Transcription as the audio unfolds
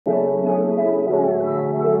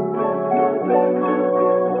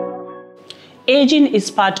Aging is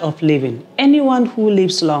part of living. Anyone who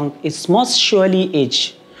lives long is most surely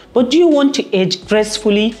age. But do you want to age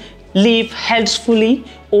gracefully, live healthfully,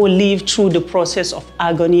 or live through the process of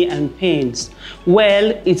agony and pains?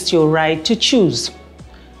 Well, it's your right to choose.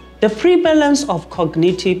 The prevalence of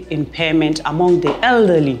cognitive impairment among the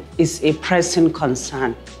elderly is a pressing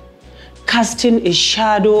concern, casting a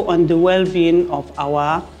shadow on the well-being of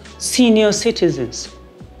our senior citizens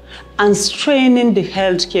and straining the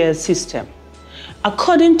healthcare system.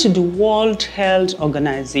 According to the World Health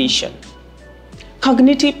Organization,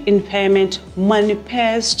 cognitive impairment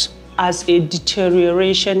manifests as a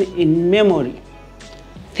deterioration in memory,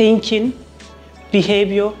 thinking,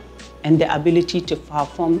 behavior, and the ability to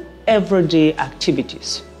perform everyday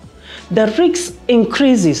activities. The risk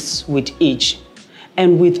increases with age,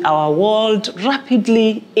 and with our world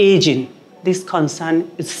rapidly aging, this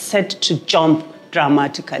concern is set to jump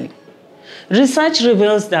dramatically. Research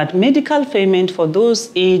reveals that medical payment for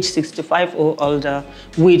those aged 65 or older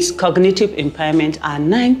with cognitive impairment are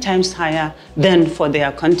 9 times higher than for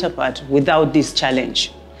their counterparts without this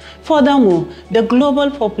challenge. Furthermore, the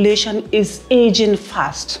global population is aging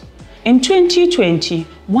fast. In 2020,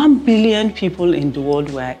 1 billion people in the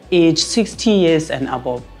world were aged 60 years and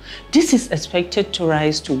above. This is expected to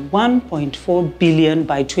rise to 1.4 billion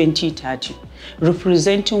by 2030,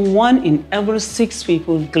 representing 1 in every 6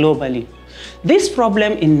 people globally. This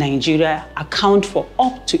problem in Nigeria accounts for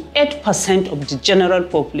up to 8% of the general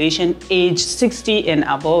population aged 60 and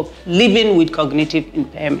above living with cognitive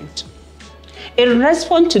impairment. In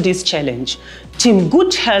response to this challenge, Team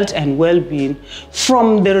Good Health and Wellbeing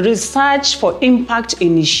from the Research for Impact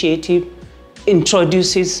Initiative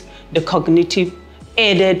introduces the Cognitive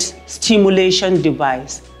Aided Stimulation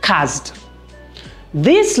Device, CASD.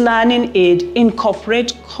 This learning aid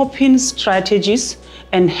incorporates coping strategies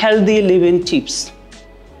and healthy living tips,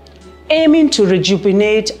 aiming to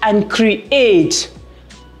rejuvenate and create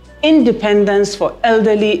independence for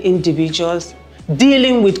elderly individuals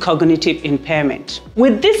dealing with cognitive impairment.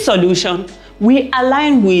 With this solution, we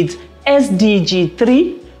align with SDG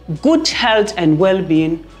 3, Good Health and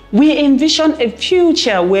Wellbeing. We envision a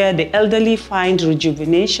future where the elderly find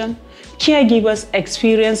rejuvenation, caregivers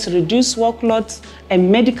experience reduced workloads,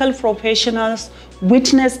 and medical professionals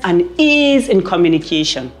witness an ease in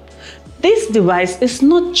communication. This device is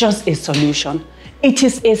not just a solution, it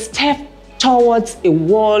is a step towards a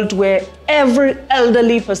world where every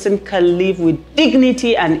elderly person can live with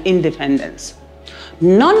dignity and independence.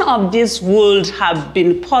 None of this would have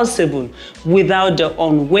been possible without the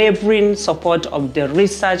unwavering support of the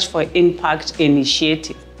Research for Impact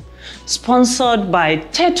Initiative, sponsored by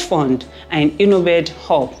TED Fund and Innovate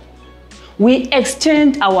Hub. We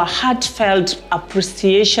extend our heartfelt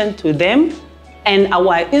appreciation to them and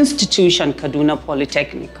our institution, Kaduna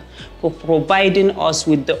Polytechnic, for providing us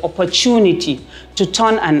with the opportunity to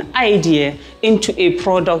turn an idea into a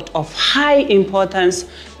product of high importance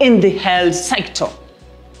in the health sector.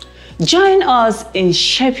 Join us in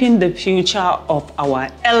shaping the future of our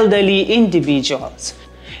elderly individuals.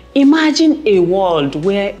 Imagine a world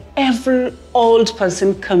where every old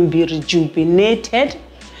person can be rejuvenated,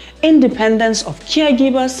 independence of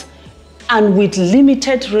caregivers, and with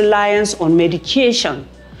limited reliance on medication.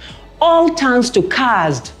 All thanks to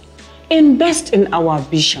CASD. Invest in our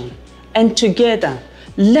vision, and together,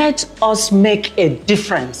 let us make a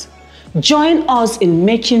difference. Join us in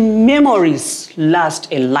making memories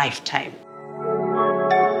last a lifetime.